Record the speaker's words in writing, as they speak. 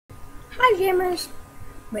Hi, Jammers.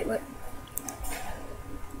 Wait, what?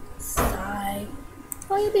 Sigh.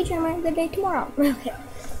 Oh, you'll be Jammer the day tomorrow. Okay.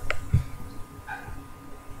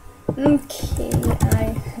 Okay, I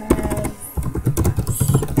have.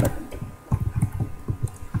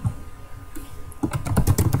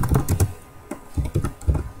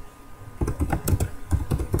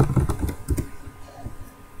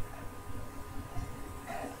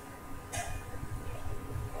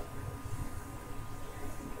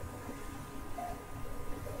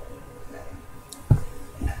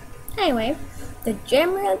 Anyway, the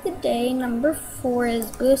Jammer of the day number 4 is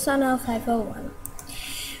bluesun0501.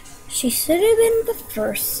 She should have been the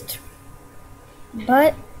first,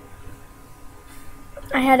 but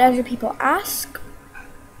I had other people ask,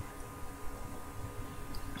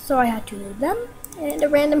 so I had to leave them. And a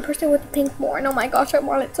random person with pink morn. Oh my gosh, I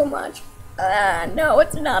want it so much. No,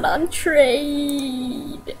 it's not on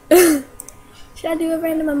trade. Should I do a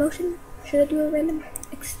random emotion? Should I do a random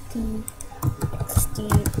XD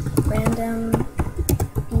random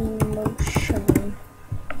emotion?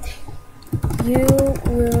 You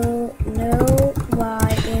will know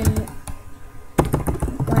why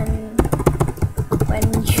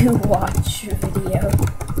when you watch video.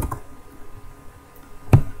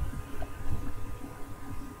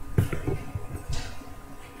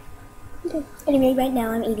 Okay. Anyway, right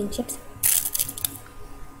now I'm eating chips.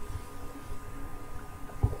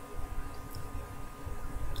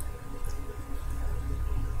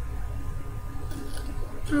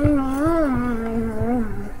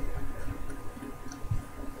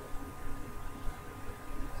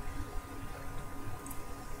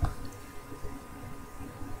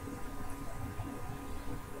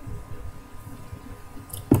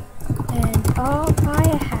 And all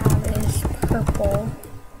I have is purple.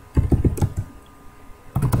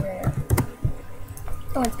 Rare.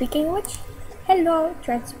 Oh, and speaking of which, hello,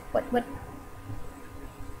 what?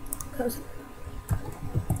 Close.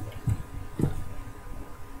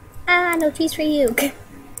 No cheese for you.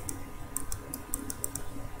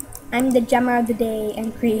 I'm the Gemmer of the day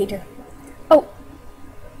and creator. Oh,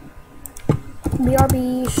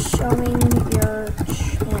 BRB showing your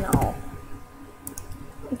channel.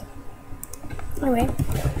 Anyway,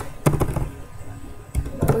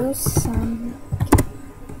 bluesun.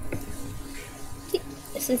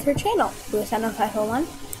 This is her channel, bluesun0501,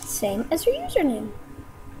 same as her username.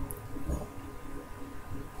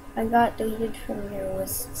 I got deleted from your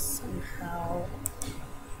list somehow.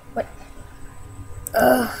 What?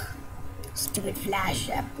 Ugh. Stupid flash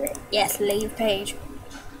app. Yes, leave page.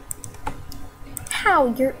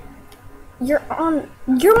 How? You're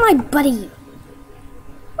my buddy.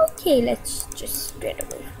 Okay, let's just get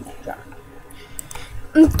away from that drop.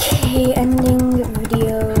 Okay, ending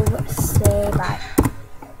video. Say bye.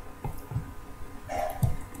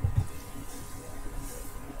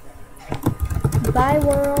 Bye,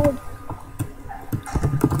 world.